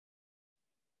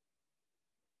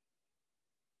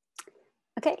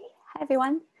Okay, hi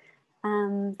everyone.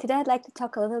 Today I'd like to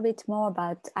talk a little bit more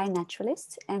about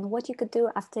iNaturalist and what you could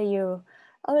do after you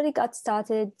already got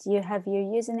started, you have your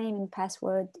username and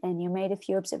password, and you made a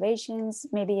few observations,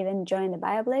 maybe even joined the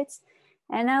BioBlitz,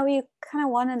 and now you kind of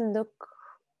want to look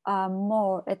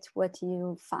more at what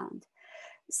you found.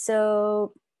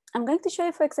 So I'm going to show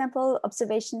you, for example,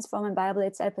 observations from a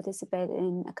BioBlitz I participated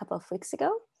in a couple of weeks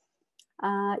ago.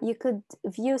 You could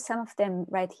view some of them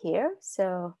right here.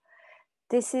 So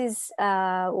this is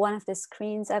one of the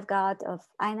screens I've got of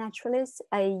iNaturalist.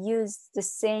 I use the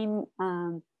same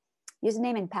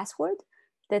username and password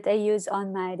that I use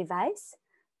on my device.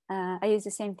 I use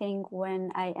the same thing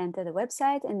when I enter the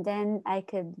website, and then I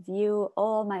could view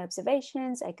all my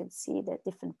observations. I could see the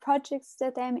different projects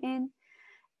that I'm in,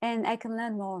 and I can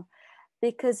learn more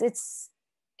because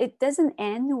it doesn't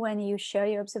end when you share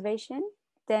your observation.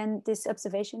 Then this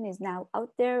observation is now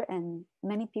out there and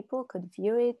many people could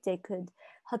view it. They could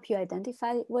help you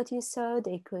identify what you saw.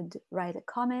 They could write a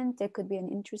comment. There could be an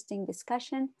interesting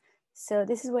discussion. So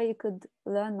this is where you could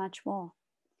learn much more.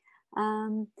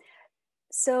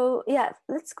 So yeah,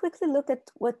 let's quickly look at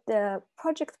what the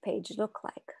project page look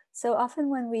like. So often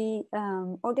when we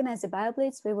organize a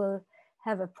BioBlitz, we will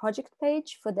have a project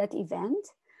page for that event.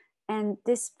 And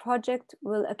this project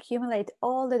will accumulate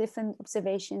all the different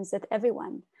observations that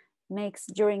everyone makes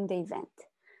during the event.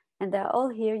 And they're all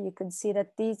here. You can see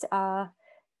that these are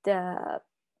the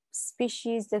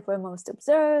species that were most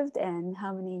observed and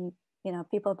how many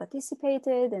people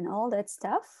participated and all that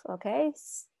stuff, okay?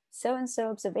 So-and-so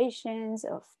observations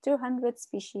of 200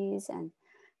 species and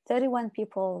 31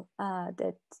 people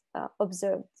that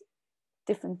observed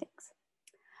different things.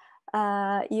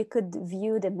 You could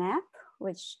view the map,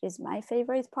 which is my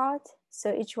favorite part.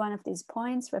 So each one of these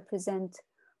points represent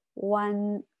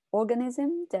one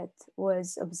organism that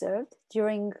was observed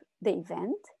during the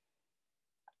event.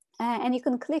 And you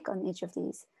can click on each of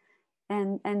these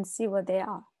and see what they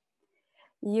are.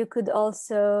 You could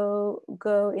also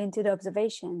go into the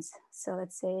observations. So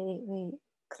let's say we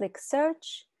click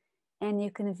search and you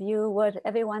can view what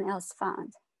everyone else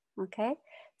found, okay?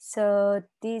 So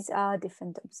these are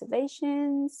different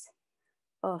observations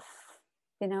of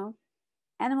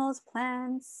animals,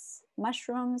 plants,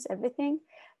 mushrooms, everything.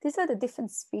 These are the different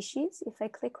species. If I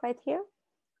click right here,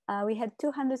 we had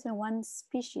 201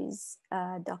 species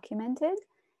documented.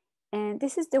 And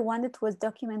this is the one that was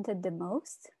documented the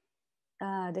most,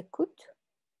 the coot,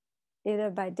 either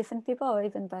by different people or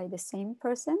even by the same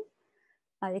person.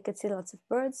 You can see lots of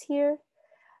birds here.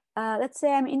 Let's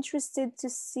say I'm interested to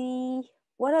see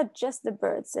what are just the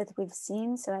birds that we've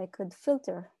seen. So I could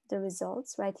filter the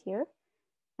results right here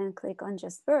and click on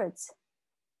just birds,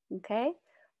 okay?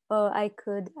 Or I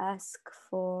could ask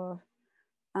for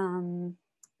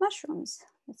mushrooms.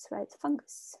 Let's write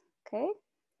fungus, okay?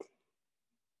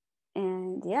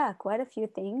 And yeah, quite a few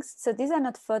things. So these are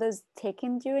not photos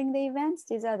taken during the events.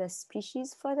 These are the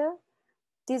species photo.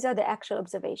 These are the actual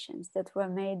observations that were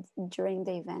made during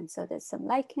the event. So there's some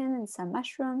lichen and some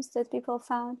mushrooms that people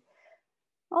found,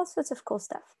 all sorts of cool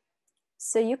stuff.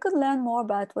 So you could learn more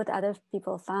about what other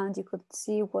people found. You could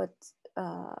see what,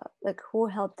 like who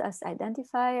helped us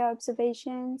identify our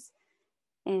observations,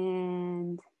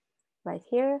 and right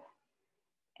here.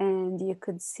 And you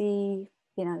could see,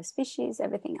 the species,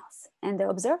 everything else, and the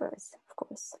observers, of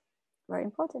course, very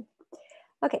important.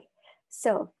 Okay,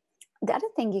 so the other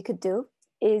thing you could do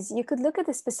is you could look at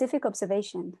a specific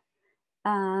observation,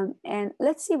 and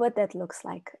let's see what that looks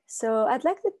like. So I'd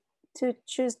like to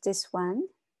choose this one.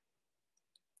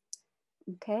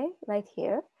 Okay, right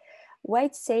here,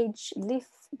 white sage leaf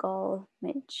gall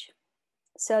midge.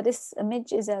 So this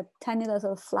midge is a tiny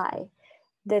little fly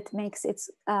that makes its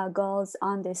galls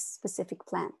on this specific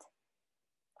plant.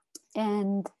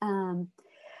 And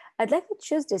I'd like to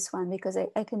choose this one because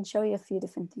I can show you a few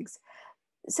different things.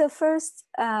 So first,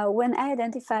 when I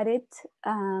identified it,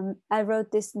 I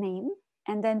wrote this name,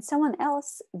 and then someone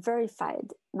else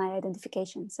verified my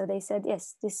identification. So they said,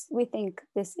 yes, we think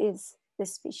this is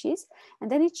this species.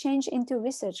 And then it changed into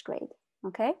research grade,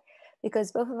 okay?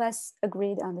 Because both of us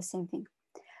agreed on the same thing.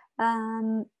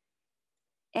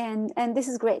 And this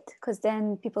is great because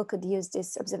then people could use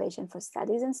this observation for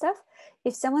studies and stuff.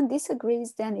 If someone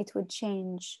disagrees, then it would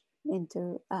change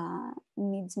into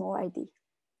needs more ID.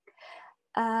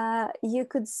 You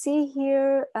could see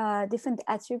here different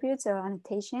attributes or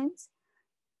annotations.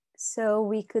 So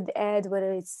we could add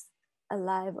whether it's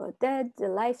alive or dead, the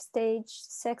life stage,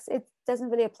 sex. It doesn't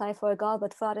really apply for a gall,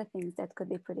 but for other things that could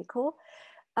be pretty cool.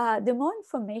 The more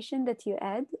information that you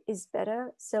add is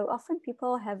better. So often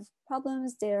people have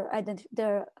problems, their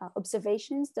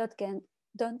observations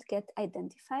don't get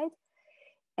identified.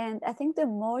 And I think the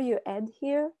more you add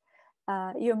here,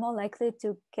 you're more likely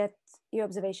to get your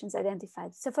observations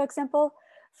identified. So for example,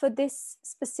 for this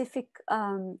specific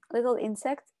little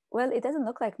insect, well, it doesn't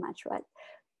look like much, right?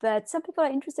 But some people are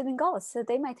interested in galls, so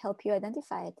they might help you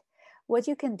identify it. What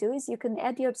you can do is you can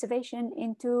add your observation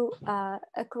into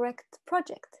a correct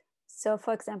project. So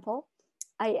for example,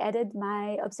 I added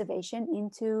my observation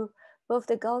into both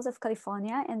the galls of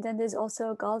California, and then there's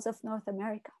also galls of North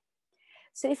America.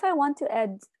 So if I want to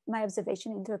add my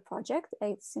observation into a project,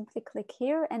 I simply click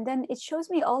here, and then it shows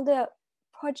me all the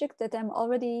projects that I'm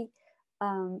already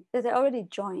that I already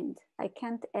joined. I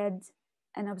can't add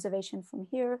an observation from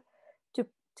here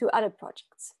to other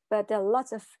projects, but there are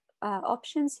lots of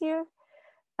options here.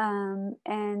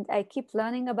 And I keep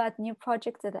learning about new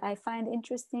projects that I find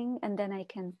interesting, and then I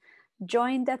can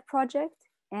join that project,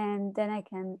 and then I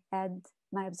can add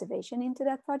my observation into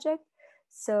that project.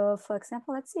 So for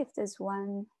example, let's see if there's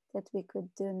one that we could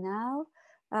do now.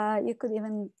 You could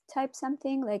even type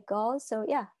something like galls. So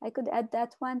yeah, I could add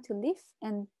that one to leaf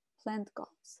and plant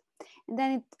galls. And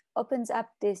then it opens up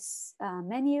this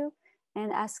menu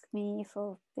and ask me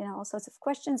for all sorts of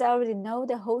questions. I already know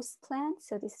the host plant,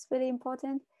 so this is really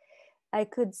important. I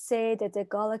could say that the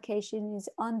gall location is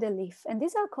on the leaf, and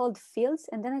these are called fields.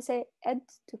 And then I say add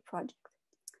to project.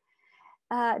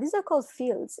 These are called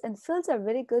fields, and fields are a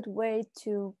really good way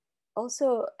to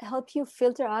also help you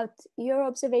filter out your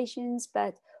observations,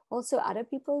 but also other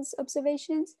people's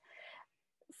observations.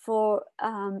 For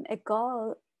a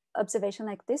gall observation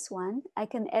like this one, I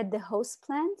can add the host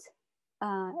plant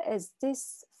as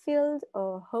this field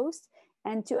or host,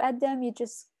 and to add them, you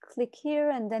just click here,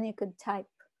 and then you could type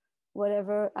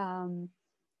whatever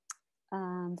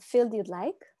field you'd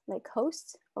like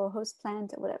host or host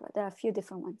plant or whatever. There are a few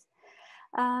different ones.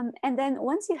 And then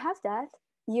once you have that,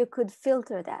 you could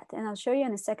filter that. And I'll show you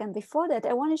in a second. Before that,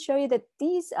 I want to show you that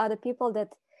these are the people that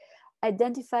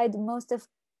identified most of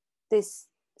this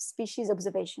species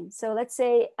observation. So let's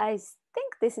say I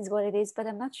think this is what it is, but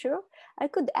I'm not sure. I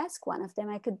could ask one of them.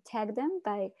 I could tag them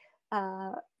by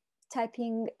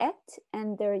typing @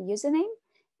 and their username,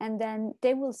 and then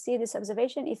they will see this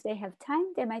observation. If they have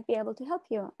time, they might be able to help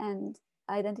you and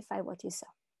identify what you saw.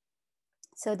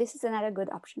 So this is another good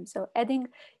option. So adding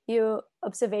your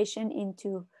observation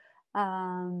into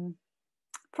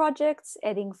projects,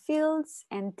 adding fields,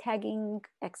 and tagging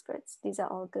experts. These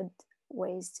are all good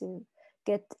ways to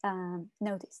get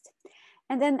noticed.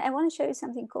 And then I want to show you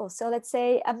something cool. So let's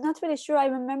say, I'm not really sure. I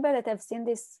remember that I've seen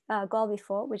this gall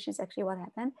before, which is actually what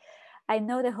happened. I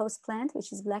know the host plant,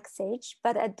 which is black sage,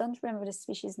 but I don't remember the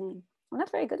species name. I'm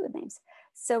not very good with names.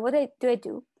 So what do I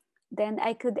do? Then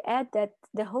I could add that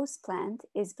the host plant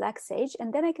is black sage,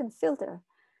 and then I can filter.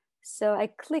 So I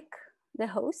click the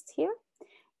host here,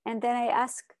 and then I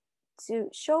ask to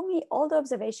show me all the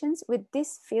observations with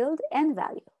this field and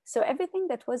value. So everything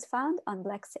that was found on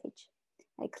black sage.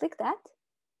 I click that,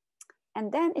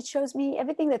 and then it shows me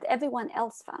everything that everyone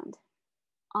else found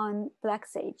on black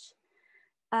sage.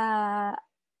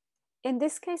 In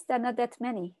this case, there are not that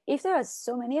many. If there are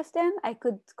so many of them, I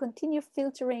could continue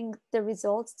filtering the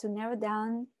results to narrow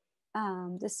down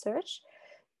the search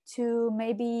to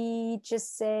maybe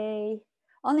just say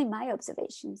only my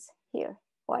observations here,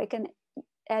 or I can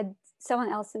add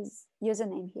someone else's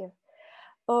username here.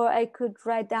 Or I could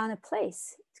write down a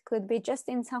place. It could be just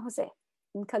in San Jose,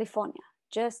 in California,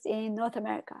 just in North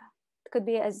America. It could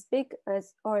be as big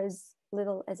as or as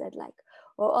little as I'd like,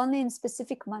 or only in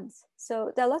specific months.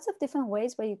 So there are lots of different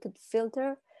ways where you could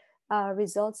filter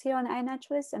results here on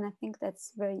iNaturalist, and I think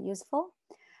that's very useful.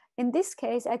 In this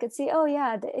case, I could see, oh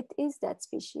yeah, it is that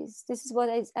species. This is what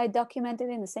I documented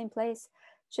in the same place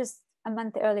just a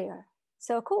month earlier.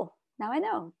 So cool, now I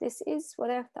know this is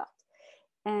what I thought.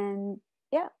 And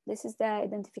yeah, this is the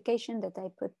identification that I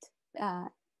put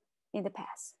in the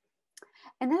past.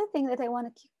 Another thing that I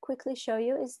want to quickly show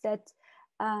you is that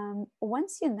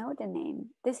once you know the name,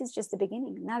 this is just the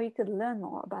beginning. Now you could learn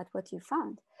more about what you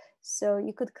found. So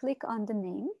you could click on the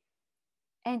name,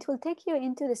 and it will take you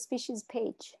into the species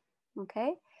page,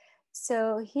 okay?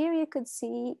 So here you could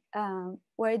see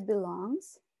where it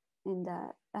belongs in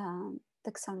the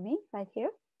taxonomy right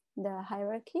here, the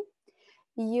hierarchy.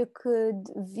 You could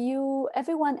view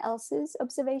everyone else's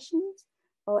observations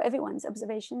or everyone's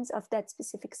observations of that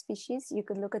specific species. You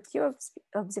could look at your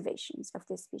observations of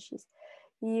this species.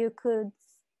 You could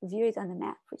view it on the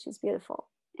map, which is beautiful.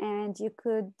 And you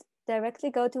could directly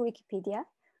go to Wikipedia.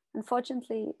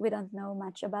 Unfortunately, we don't know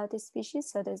much about this species,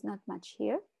 so there's not much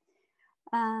here.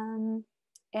 And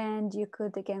you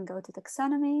could again go to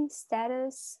taxonomy,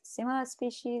 status, similar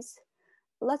species,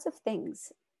 lots of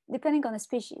things. depending on the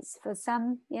species. For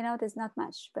some, you know, there's not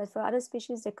much, but for other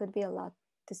species, there could be a lot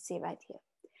to see right here.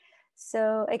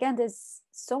 So again, there's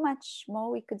so much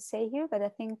more we could say here, but I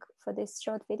think for this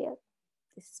short video,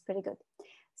 this is pretty good.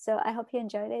 So I hope you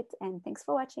enjoyed it, and thanks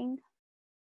for watching.